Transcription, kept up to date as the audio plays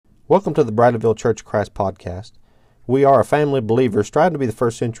Welcome to the Bradleyville Church of Christ podcast. We are a family of believers striving to be the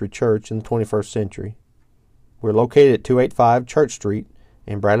first century church in the 21st century. We're located at 285 Church Street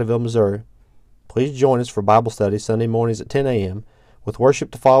in Bradleyville, Missouri. Please join us for Bible study Sunday mornings at 10 a.m. with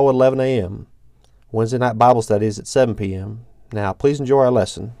worship to follow at 11 a.m. Wednesday night Bible studies at 7 p.m. Now, please enjoy our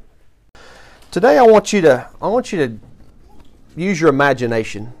lesson. Today I want you to use your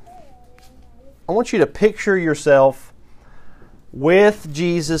imagination. I want you to picture yourself with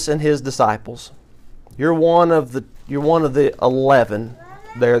Jesus and his disciples. You're one of the 11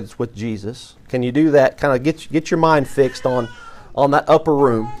 there that's with Jesus. Can you do that? Kind of get your mind fixed on that upper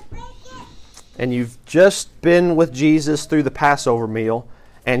room. And you've just been with Jesus through the Passover meal,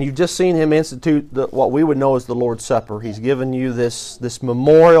 and you've just seen him institute what we would know as the Lord's Supper. He's given you this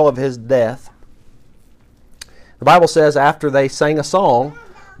memorial of his death. The Bible says after they sang a song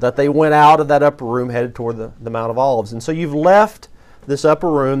that they went out of that upper room headed toward the Mount of Olives. And so you've left this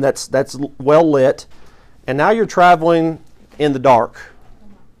upper room that's well lit, and now you're traveling in the dark.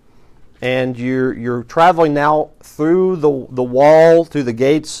 And you're traveling now through the wall, through the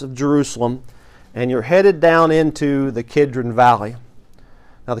gates of Jerusalem, and you're headed down into the Kidron Valley.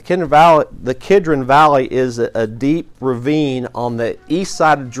 Now the Kidron Valley is a deep ravine on the east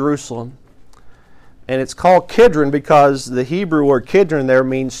side of Jerusalem. And it's called Kidron because the Hebrew word Kidron there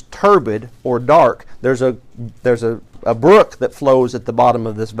means turbid or dark. There's a brook that flows at the bottom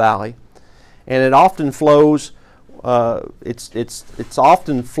of this valley, and it often flows. It's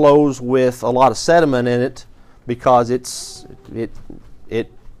often flows with a lot of sediment in it because it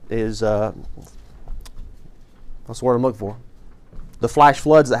is what's the word I'm looking for? The flash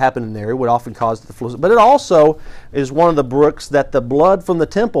floods that happen in there would often cause the floods. But it also is one of the brooks that the blood from the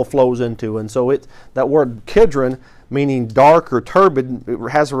temple flows into. And so that word Kidron, meaning dark or turbid, it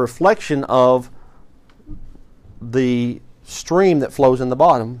has a reflection of the stream that flows in the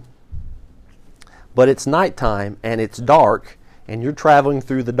bottom. But it's nighttime and it's dark, and you're traveling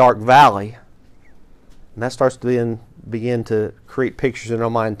through the dark valley. And that starts to begin to create pictures in our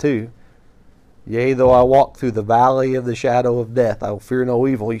mind too. Yea, though I walk through the valley of the shadow of death, I will fear no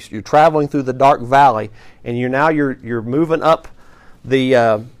evil. You're traveling through the dark valley, and you're moving up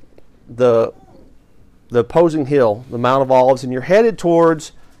the opposing hill, the Mount of Olives, and you're headed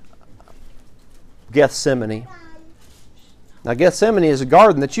towards Gethsemane. Now, Gethsemane is a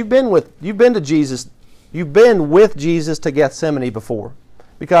garden that you've been with Jesus to Gethsemane before,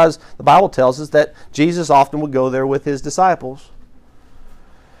 because the Bible tells us that Jesus often would go there with his disciples.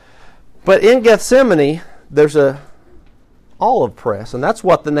 But in Gethsemane, there's a olive press, and that's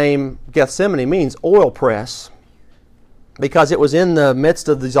what the name Gethsemane means, oil press, because it was in the midst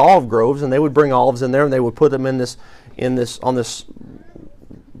of these olive groves, and they would bring olives in there, and they would put them on this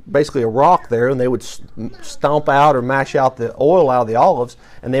basically a rock there, and they would stomp out or mash out the oil out of the olives,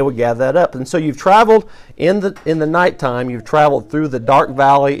 and they would gather that up. And so you've traveled in the nighttime, you've traveled through the dark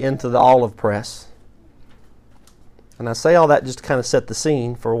valley into the olive press. And I say all that just to kind of set the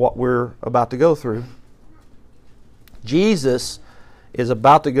scene for what we're about to go through. Jesus is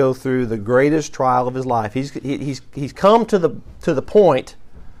about to go through the greatest trial of his life. He's come to the point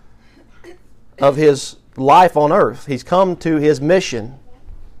of his life on earth. He's come to his mission.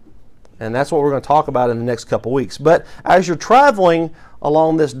 And that's what we're going to talk about in the next couple weeks. But as you're traveling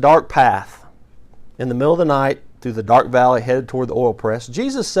along this dark path in the middle of the night through the dark valley headed toward the oil press,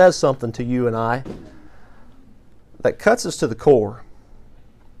 Jesus says something to you and I that cuts us to the core.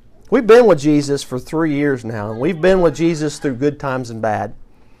 We've been with Jesus for 3 years now, and we've been with Jesus through good times and bad.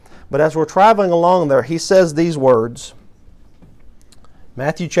 But as we're traveling along there, he says these words.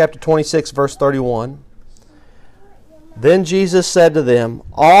 Matthew chapter 26, verse 31. Then Jesus said to them,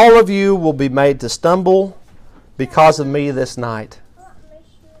 all of you will be made to stumble because of me this night.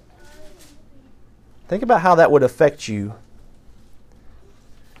 Think about how that would affect you.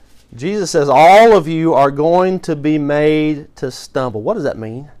 Jesus says, all of you are going to be made to stumble. What does that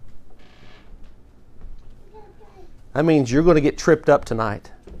mean? That means you're going to get tripped up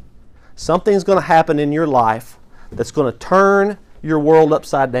tonight. Something's going to happen in your life that's going to turn your world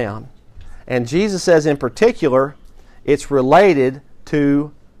upside down. And Jesus says in particular, it's related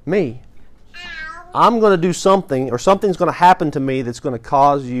to me. I'm going to do something, or something's going to happen to me that's going to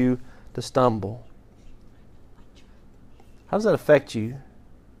cause you to stumble. How does that affect you?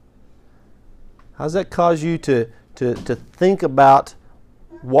 How does that cause you to think about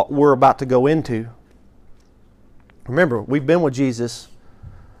what we're about to go into? Remember, we've been with Jesus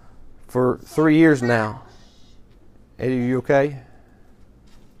for 3 years now. Eddie, are you okay?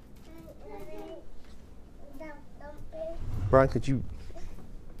 Brian, are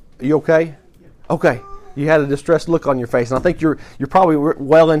you okay? Okay. You had a distressed look on your face, and I think you're probably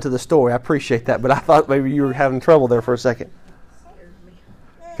well into the story. I appreciate that, but I thought maybe you were having trouble there for a second.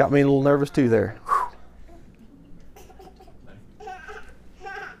 Got me a little nervous too there.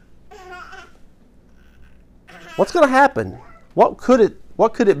 What's going to happen? What could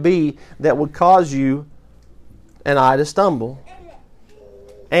it be that would cause you and I to stumble?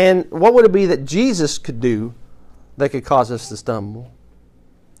 And what would it be that Jesus could do that could cause us to stumble?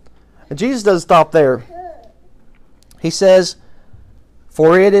 And Jesus doesn't stop there. He says,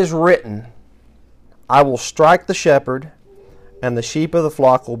 "For it is written, I will strike the shepherd, and the sheep of the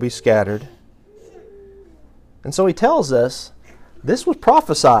flock will be scattered." And so he tells us, this was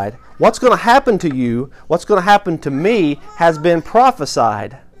prophesied. What's going to happen to you, what's going to happen to me, has been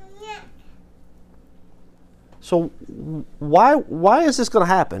prophesied. So why is this going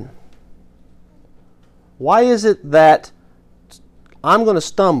to happen? Why is it that I'm going to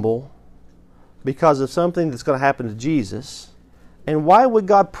stumble because of something that's going to happen to Jesus? And why would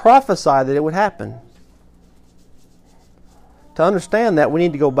God prophesy that it would happen? To understand that, we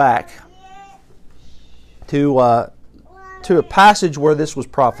need to go back to a passage where this was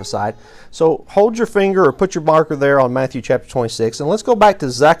prophesied. So hold your finger or put your marker there on Matthew chapter 26, and let's go back to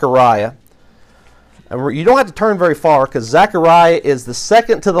Zechariah. And you don't have to turn very far, because Zechariah is the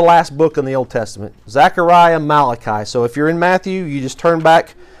second to the last book in the Old Testament. Zechariah, Malachi. So if you're in Matthew, you just turn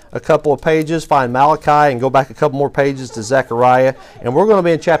back a couple of pages, find Malachi, and go back a couple more pages to Zechariah. And we're going to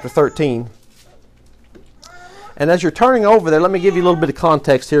be in chapter 13. And as you're turning over there, let me give you a little bit of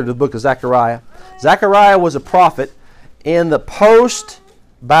context here to the book of Zechariah. Zechariah was a prophet in the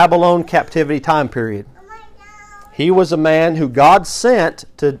post-Babylon captivity time period. He was a man who God sent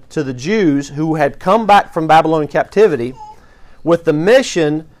to the Jews who had come back from Babylonian captivity with the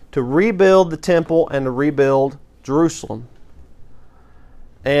mission to rebuild the temple and to rebuild Jerusalem.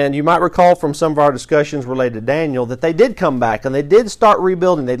 And you might recall from some of our discussions related to Daniel that they did come back and they did start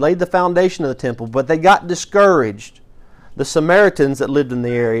rebuilding. They laid the foundation of the temple, but they got discouraged. The Samaritans that lived in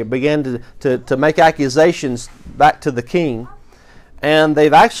the area began to make accusations back to the king. And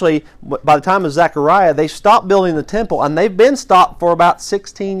they've actually, by the time of Zechariah, they stopped building the temple, and they've been stopped for about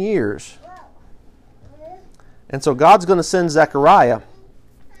 16 years. And so God's going to send Zechariah,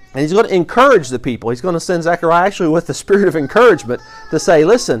 and He's going to encourage the people. He's going to send Zechariah actually with the spirit of encouragement to say,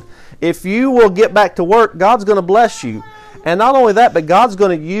 listen, if you will get back to work, God's going to bless you. And not only that, but God's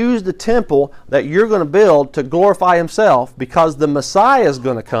going to use the temple that you're going to build to glorify Himself, because the Messiah is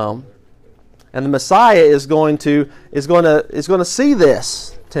going to come. And the Messiah is going to see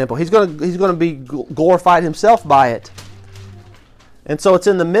this temple. He's going to be glorified Himself by it. And so it's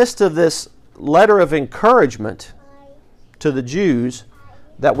in the midst of this letter of encouragement to the Jews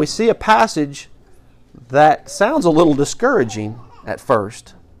that we see a passage that sounds a little discouraging at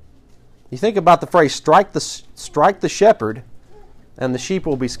first. You think about the phrase, strike the shepherd, and the sheep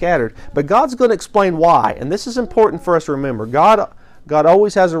will be scattered. But God's going to explain why. And this is important for us to remember. God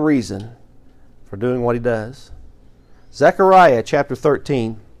always has a reason for doing what He does. Zechariah chapter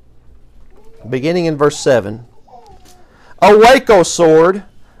 13, beginning in verse 7. Awake, O sword,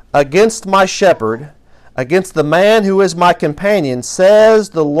 against my shepherd, against the man who is my companion,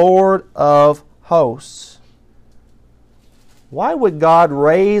 says the Lord of hosts. Why would God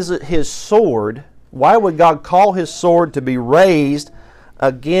raise His sword? Why would God call His sword to be raised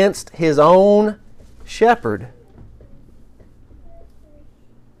against His own shepherd?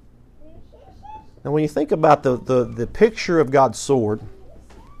 Now, when you think about the picture of God's sword,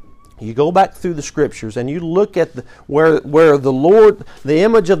 you go back through the Scriptures and you look at where the Lord, the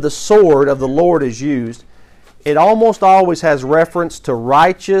image of the sword of the Lord is used, it almost always has reference to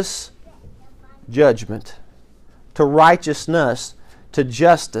righteous judgment, to righteousness, to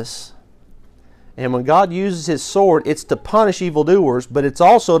justice. And when God uses His sword, it's to punish evildoers, but it's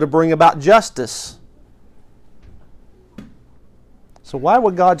also to bring about justice. So why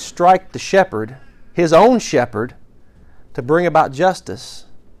would God strike the shepherd, His own shepherd, to bring about justice?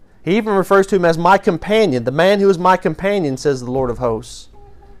 He even refers to Him as my companion. The man who is my companion, says the Lord of hosts.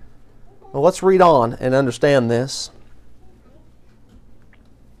 Well, let's read on and understand this.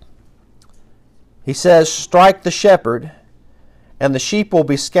 He says, strike the shepherd, and the sheep will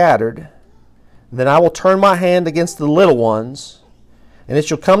be scattered. Then I will turn my hand against the little ones, and it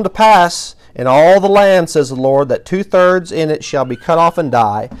shall come to pass in all the land, says the Lord, that 2/3 in it shall be cut off and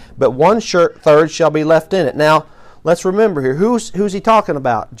die, but 1/3 shall be left in it. Now, let's remember here, who's He talking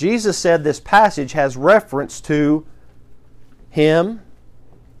about? Jesus said this passage has reference to Him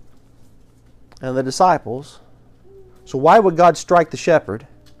and the disciples. So why would God strike the shepherd?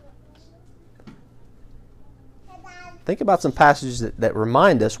 Think about some passages that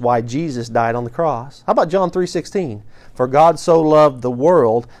remind us why Jesus died on the cross. How about John 3:16? For God so loved the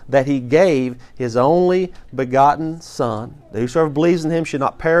world that He gave His only begotten Son, that whosoever believes in Him should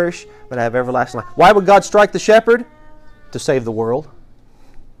not perish, but have everlasting life. Why would God strike the shepherd? To save the world.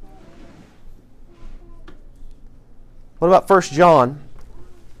 What about 1 John?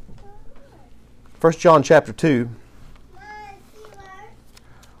 1 John chapter 2.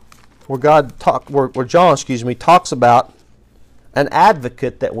 Where John talks about an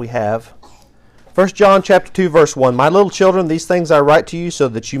advocate that we have. 1 John chapter 2 verse 1. My little children, these things I write to you so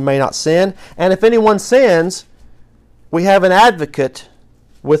that you may not sin. And if anyone sins, we have an advocate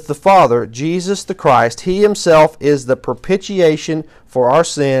with the Father, Jesus the Christ. He Himself is the propitiation for our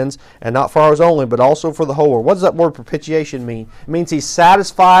sins, and not for ours only, but also for the whole world. What does that word propitiation mean? It means He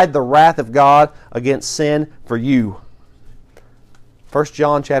satisfied the wrath of God against sin for you. 1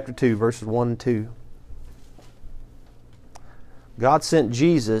 John chapter 2, verses 1 and 2. God sent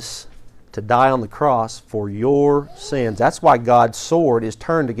Jesus to die on the cross for your sins. That's why God's sword is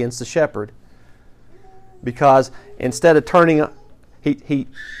turned against the shepherd. Because instead of turning, he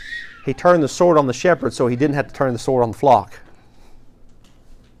turned the sword on the shepherd so he didn't have to turn the sword on the flock.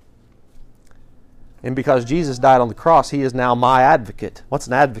 And because Jesus died on the cross, He is now my advocate. What's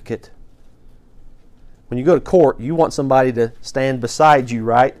an advocate? When you go to court, you want somebody to stand beside you,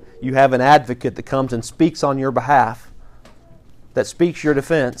 right? You have an advocate that comes and speaks on your behalf, that speaks your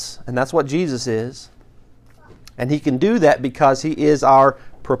defense, and that's what Jesus is. And He can do that because He is our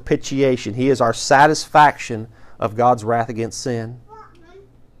propitiation. He is our satisfaction of God's wrath against sin.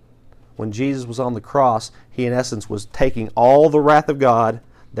 When Jesus was on the cross, He in essence was taking all the wrath of God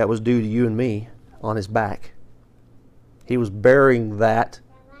that was due to you and me on His back. He was bearing that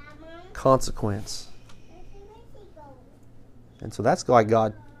consequence. And so that's why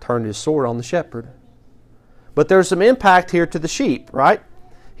God turned His sword on the shepherd. But there's some impact here to the sheep, right?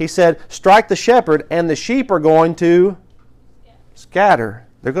 He said, strike the shepherd and the sheep are going to scatter.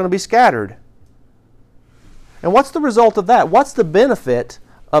 They're going to be scattered. And what's the result of that? What's the benefit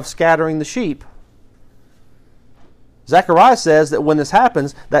of scattering the sheep? Zechariah says that when this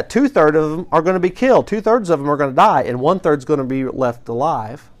happens, that 2/3 of them are going to be killed. 2/3 of them are going to die, and 1/3 is going to be left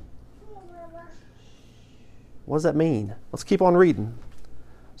alive. What does that mean? Let's keep on reading.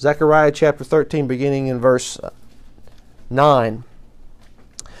 Zechariah chapter 13, beginning in verse 9.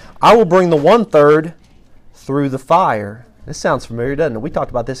 I will bring the 1/3 through the fire. This sounds familiar, doesn't it? We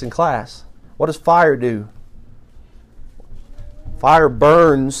talked about this in class. What does fire do? Fire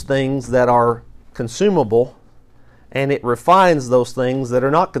burns things that are consumable, and it refines those things that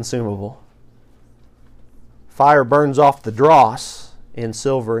are not consumable. Fire burns off the dross in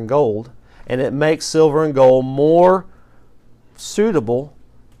silver and gold, and it makes silver and gold more suitable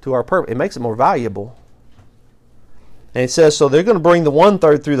to our purpose. It makes it more valuable. And it says, so they're going to bring the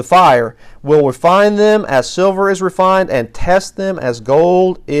 1/3 through the fire. Will refine them as silver is refined and test them as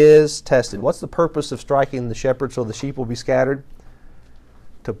gold is tested. What's the purpose of striking the shepherd so the sheep will be scattered?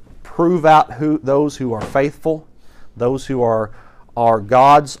 To prove out those who are faithful, those who are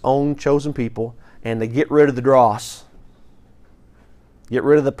God's own chosen people, and to get rid of the dross. Get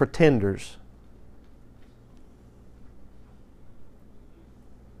rid of the pretenders.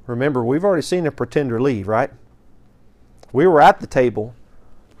 Remember, we've already seen a pretender leave, right? We were at the table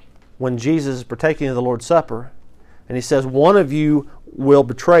when Jesus is partaking of the Lord's Supper, and He says, one of you will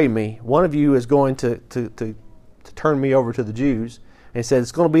betray me. One of you is going to turn me over to the Jews. And He said,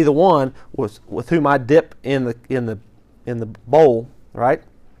 it's going to be the one with whom I dip in the bowl, right?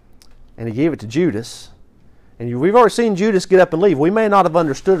 And He gave it to Judas. And we've already seen Judas get up and leave. We may not have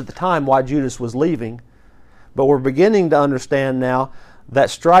understood at the time why Judas was leaving, but we're beginning to understand now that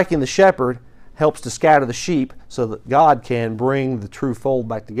striking the shepherd helps to scatter the sheep so that God can bring the true fold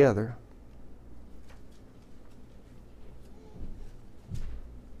back together.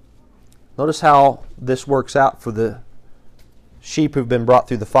 Notice how this works out for the sheep who've been brought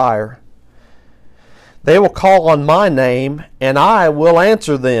through the fire. They will call on my name, and I will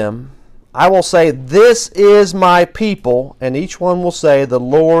answer them. I will say, this is my people, and each one will say, the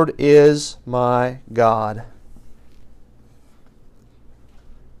Lord is my God.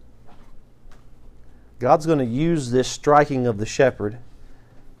 God's going to use this striking of the shepherd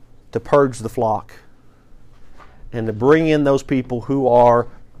to purge the flock and to bring in those people who are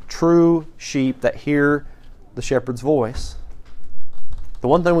true sheep that hear the shepherd's voice. The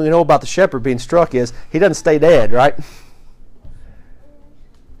one thing we know about the shepherd being struck is he doesn't stay dead, right?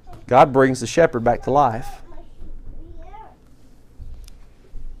 God brings the shepherd back to life.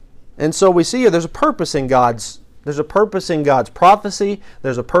 And so we see here there's a purpose in God's There's a purpose in God's prophecy,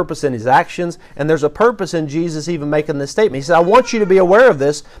 there's a purpose in His actions, and there's a purpose in Jesus even making this statement. He said, I want you to be aware of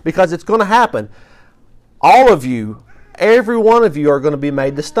this because it's going to happen. All of you, every one of you are going to be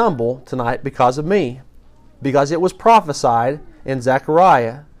made to stumble tonight because of me. Because it was prophesied in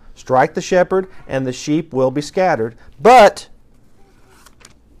Zechariah, strike the shepherd and the sheep will be scattered. But,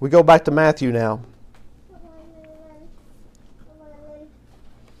 we go back to Matthew now.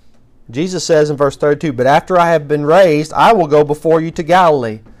 Jesus says in verse 32, but after I have been raised, I will go before you to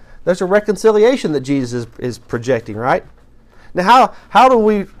Galilee. There's a reconciliation that Jesus is projecting, right? Now, how do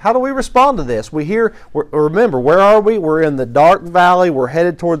we respond to this? Remember, where are we? We're in the dark valley. We're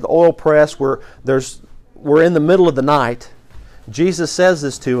headed toward the oil press. We're in the middle of the night. Jesus says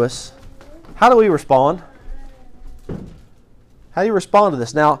this to us. How do we respond? How do you respond to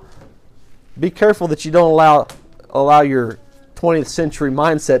this? Now, be careful that you don't allow your 20th century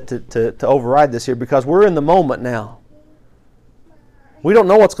mindset to override this here, because we're in the moment now. We don't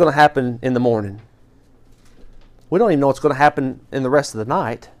know what's going to happen in the morning. We don't even know what's going to happen in the rest of the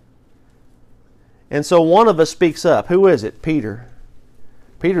night. And so one of us speaks up. Who is it? Peter.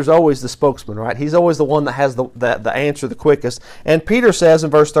 Peter's always the spokesman, right? He's always the one that has the answer the quickest. And Peter says in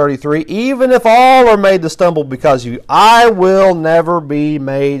verse 33, even if all are made to stumble because of you, I will never be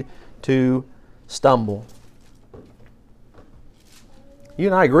made to stumble. You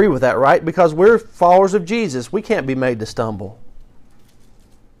and I agree with that, right? Because we're followers of Jesus. We can't be made to stumble.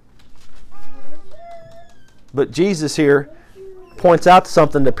 But Jesus here points out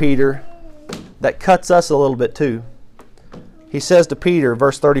something to Peter that cuts us a little bit too. He says to Peter,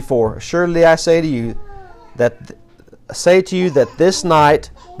 verse 34, surely I say to you that this night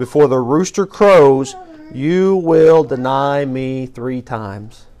before the rooster crows, you will deny me 3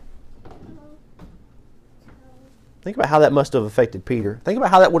 times. Think about how that must have affected Peter. Think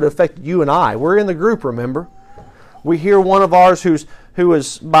about how that would have affected you and I. We're in the group, remember? We hear one of ours who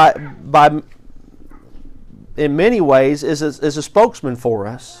is by in many ways is a spokesman for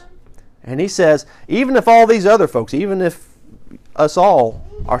us. And he says, even if all these other folks, even if us all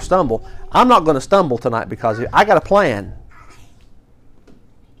are stumble, I'm not going to stumble tonight because I got a plan.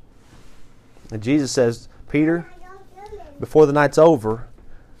 And Jesus says, Peter, before the night's over,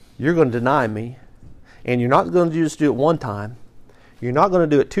 you're going to deny me. And you're not going to just do it 1 time. You're not going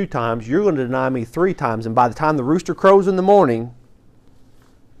to do it 2 times. You're going to deny me 3 times. And by the time the rooster crows in the morning,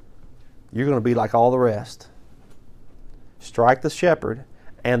 you're going to be like all the rest. Strike the shepherd,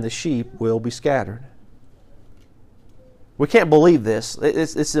 and the sheep will be scattered. We can't believe this.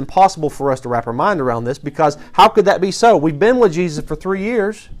 It's impossible for us to wrap our mind around this, because how could that be so? We've been with Jesus for 3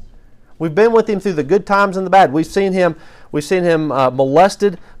 years. We've been with Him through the good times and the bad. We've seen Him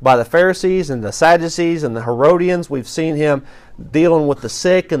molested by the Pharisees and the Sadducees and the Herodians. We've seen Him dealing with the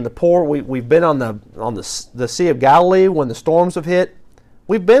sick and the poor. We've been on the Sea of Galilee when the storms have hit.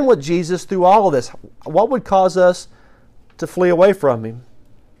 We've been with Jesus through all of this. What would cause us to flee away from Him?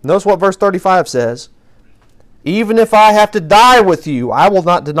 Notice what verse 35 says. Even if I have to die with you, I will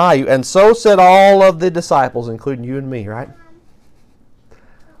not deny you. And so said all of the disciples, including you and me, right?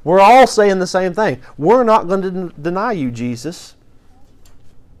 We're all saying the same thing. We're not going to deny you, Jesus.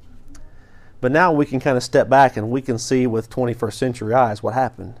 But now we can kind of step back and we can see with 21st century eyes what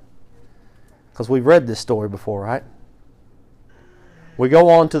happened. Because we've read this story before, right? We go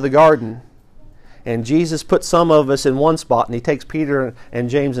on to the garden, and Jesus puts some of us in one spot, and He takes Peter and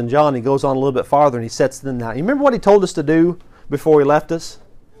James and John, and He goes on a little bit farther, and He sets them down. You remember what He told us to do before He left us?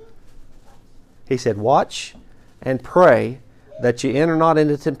 He said, watch and pray that you enter not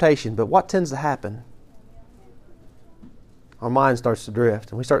into temptation. But what tends to happen? Our mind starts to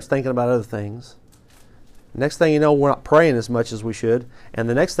drift, and we start thinking about other things. Next thing you know, we're not praying as much as we should. And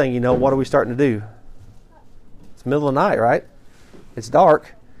the next thing you know, what are we starting to do? It's the middle of the night, right? It's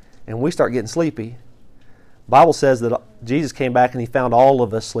dark, and we start getting sleepy. The Bible says that Jesus came back and He found all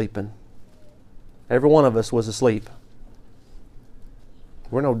of us sleeping. Every one of us was asleep.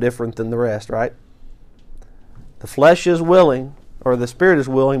 We're no different than the rest, right? The flesh is willing, or the spirit is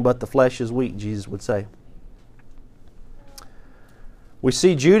willing, but the flesh is weak, Jesus would say. We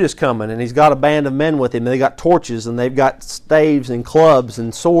see Judas coming, and he's got a band of men with him. They got torches, and they've got staves and clubs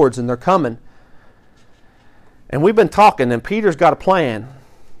and swords, and they're coming. And we've been talking, and Peter's got a plan.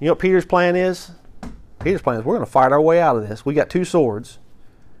 You know what Peter's plan is? Peter's plan is we're going to fight our way out of this. We got 2 swords,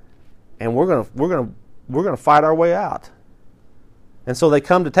 and we're going to fight our way out. And so they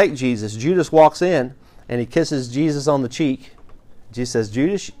come to take Jesus. Judas walks in, and he kisses Jesus on the cheek. Jesus says,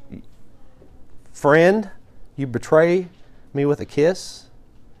 Judas, friend, you betray me with a kiss?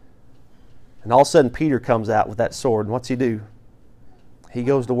 And all of a sudden Peter comes out with that sword, and what's he do? He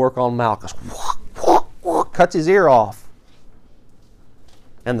goes to work on Malchus. cuts his ear off.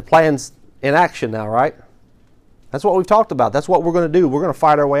 And the plan's in action now, right? That's what we've talked about. That's what we're going to do. We're going to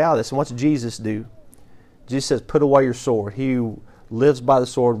fight our way out of this. And what's Jesus do? Jesus says, put away your sword. He who lives by the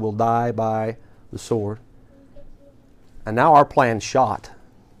sword will die by the sword. And now our plan's shot.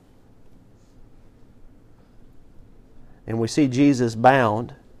 And we see Jesus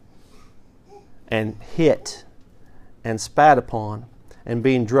bound and hit and spat upon and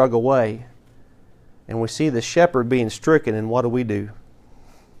being dragged away. And we see the shepherd being stricken, and what do?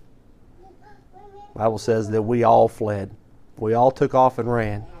 The Bible says that we all fled. We all took off and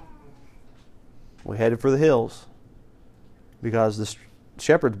ran. We headed for the hills because the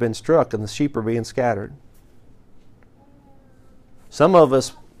shepherd's been struck and the sheep are being scattered. Some of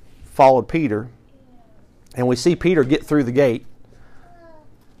us followed Peter, and we see Peter get through the gate.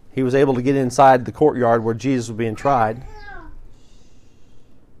 He was able to get inside the courtyard where Jesus was being tried.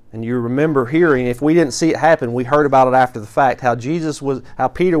 And you remember hearing, if we didn't see it happen, we heard about it after the fact, how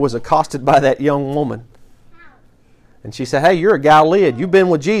Peter was accosted by that young woman. And she said, hey, you're a Galilean. You've been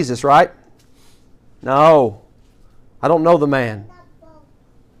with Jesus, right? No, I don't know the man.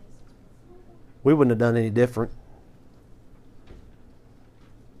 We wouldn't have done any different.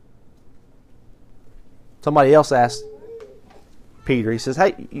 Somebody else asked Peter, he says,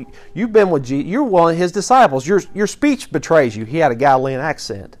 hey, you've been with Jesus. You're one of his disciples. Your speech betrays you. He had a Galilean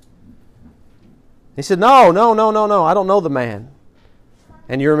accent. He said, no, I don't know the man.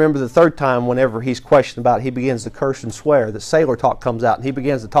 And you remember the third time, whenever he's questioned about it, he begins to curse and swear. The sailor talk comes out, and he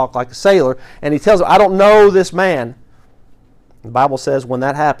begins to talk like a sailor. And he tells him, I don't know this man. The Bible says when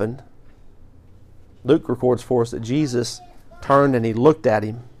that happened, Luke records for us that Jesus turned and he looked at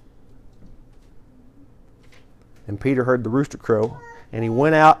him. And Peter heard the rooster crow, and he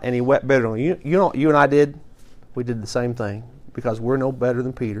went out and he wept bitterly. You know what you and I did? We did the same thing, because we're no better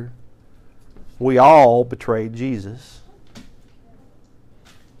than Peter. We all betrayed Jesus.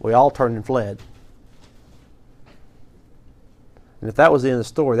 We all turned and fled. And if that was the end of the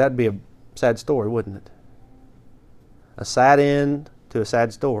story, that'd be a sad story, wouldn't it? A sad end to a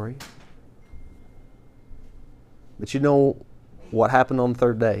sad story. But you know what happened on the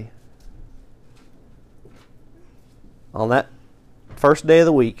third day? On that first day of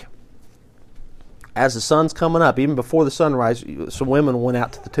the week, as the sun's coming up, even before the sunrise, some women went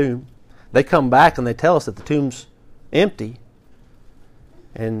out to the tomb. They come back and they tell us that the tomb's empty.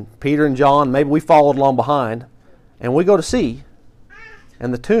 And Peter and John, maybe we followed along behind, and we go to see,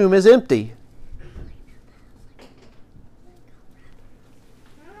 and the tomb is empty.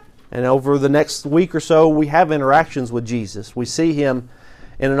 And over the next week or so, we have interactions with Jesus. We see him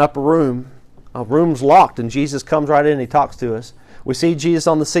in an upper room. A room's locked, and Jesus comes right in and he talks to us. We see Jesus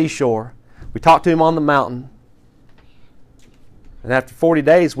on the seashore. We talk to him on the mountain. And after 40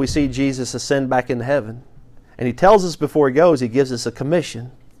 days, we see Jesus ascend back into heaven. And he tells us before he goes, he gives us a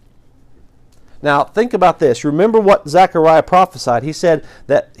commission. Now, think about this. Remember what Zechariah prophesied. He said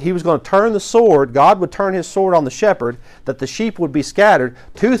that he was going to turn the sword, God would turn his sword on the shepherd, that the sheep would be scattered.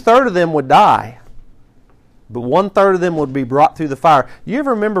 2/3 of them would die, but 1/3 of them would be brought through the fire. You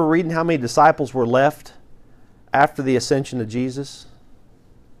ever remember reading how many disciples were left after the ascension of Jesus?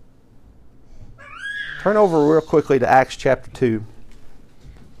 Turn over real quickly to Acts chapter 2.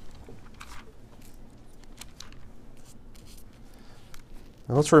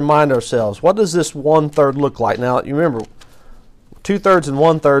 Now let's remind ourselves, what does this 1/3 look like? Now, you remember, 2/3 and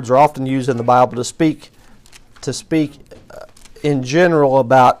 1/3 are often used in the Bible to speak in general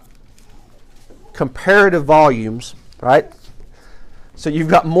about comparative volumes, right? So you've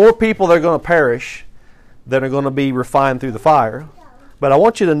got more people that are going to perish than are going to be refined through the fire. But I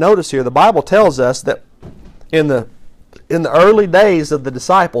want you to notice here, the Bible tells us that in the early days of the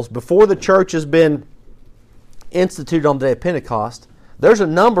disciples, before the church has been instituted on the day of Pentecost, there's a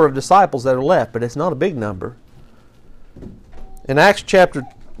number of disciples that are left, but it's not a big number. In Acts chapter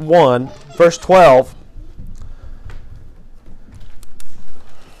 1, verse 12,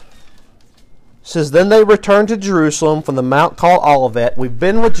 it says, Then they returned to Jerusalem from the mount called Olivet. We've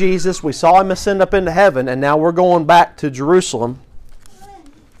been with Jesus. We saw him ascend up into heaven, and now we're going back to Jerusalem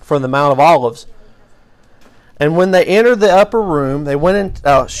from the Mount of Olives. And when they entered the upper room, they went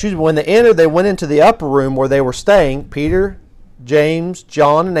into the upper room where they were staying. Peter, James,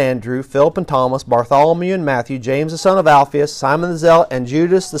 John, and Andrew, Philip and Thomas, Bartholomew and Matthew, James the son of Alphaeus, Simon the Zealot, and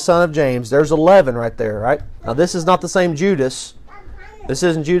Judas the son of James. There's 11 right there, right? Now this is not the same Judas. This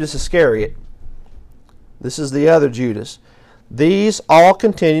isn't Judas Iscariot. This is the other Judas. These all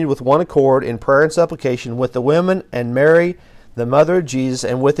continued with one accord in prayer and supplication with the women and Mary, the mother of Jesus,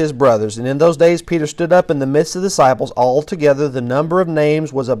 and with his brothers. And in those days Peter stood up in the midst of the disciples. Altogether the number of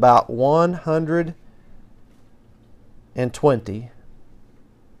names was about 120. and 20.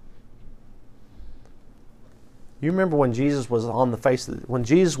 You remember when Jesus was on the face of when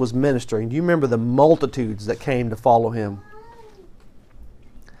Jesus was ministering, do you remember the multitudes that came to follow him?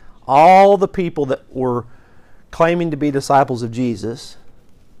 All the people that were claiming to be disciples of Jesus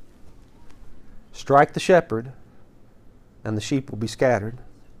strike the shepherd, and the sheep will be scattered.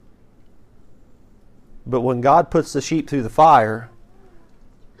 But when God puts the sheep through the fire,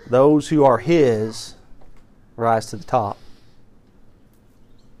 those who are his rise to the top.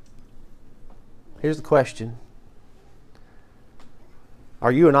 Here's the question.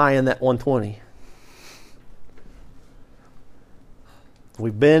 Are you and I in that 120?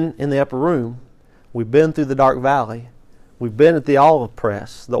 We've been in the upper room. We've been through the dark valley. We've been at the olive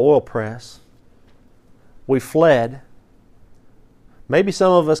press, the oil press. We fled. Maybe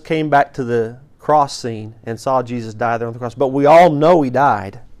some of us came back to the cross scene and saw Jesus die there on the cross, but we all know he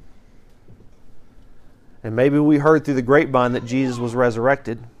died. And maybe we heard through the grapevine that Jesus was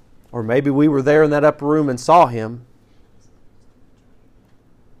resurrected, or maybe we were there in that upper room and saw him.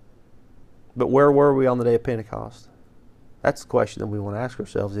 But where were we on the day of Pentecost? That's the question that we want to ask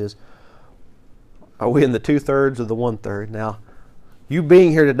ourselves is, are we in the 2/3 or the 1/3? Now, you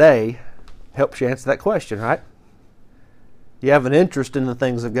being here today helps you answer that question, right? You have an interest in the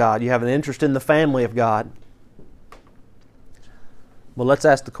things of God. You have an interest in the family of God. Well, let's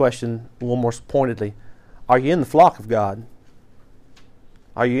ask the question a little more pointedly. Are you in the flock of God?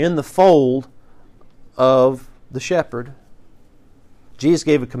 Are you in the fold of the shepherd? Jesus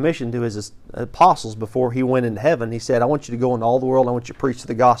gave a commission to his apostles before he went into heaven. He said, I want you to go into all the world. I want you to preach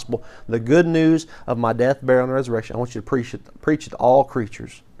the gospel, the good news of my death, burial, and resurrection. I want you to preach it to all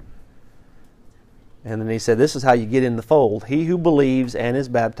creatures. And then he said, this is how you get in the fold. He who believes and is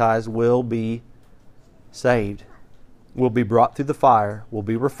baptized will be saved, will be brought through the fire, will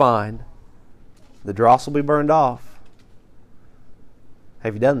be refined. The dross will be burned off.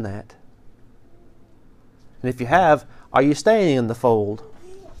 Have you done that? And if you have, are you staying in the fold?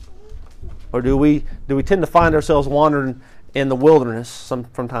 Or do we tend to find ourselves wandering in the wilderness from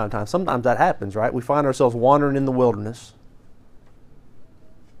time to time? Sometimes that happens, right? We find ourselves wandering in the wilderness.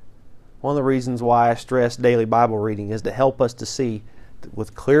 One of the reasons why I stress daily Bible reading is to help us to see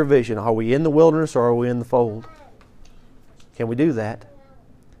with clear vision, are we in the wilderness or are we in the fold? Can we do that?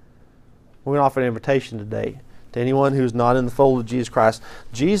 We're going to offer an invitation today to anyone who's not in the fold of Jesus Christ.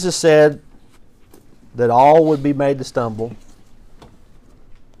 Jesus said that all would be made to stumble.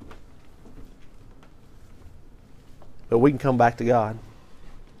 But we can come back to God.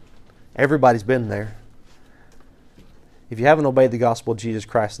 Everybody's been there. If you haven't obeyed the gospel of Jesus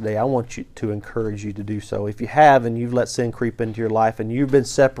Christ today, I want you to encourage you to do so. If you have and you've let sin creep into your life and you've been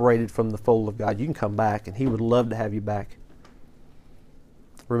separated from the fold of God, you can come back and He would love to have you back.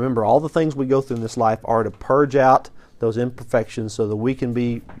 Remember, all the things we go through in this life are to purge out those imperfections so that we can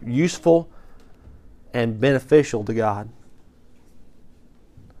be useful and beneficial to God.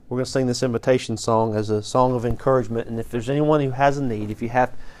 We're going to sing this invitation song as a song of encouragement. And if there's anyone who has a need, if you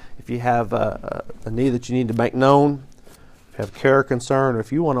have a need that you need to make known, if you have care or concern, or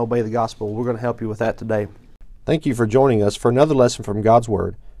if you want to obey the gospel, we're going to help you with that today. Thank you for joining us for another lesson from God's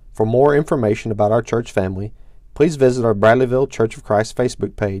Word. For more information about our church family, please visit our Bradleyville Church of Christ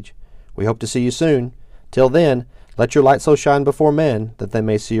Facebook page. We hope to see you soon. Till then, let your light so shine before men that they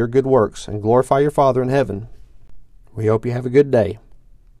may see your good works and glorify your Father in heaven. We hope you have a good day.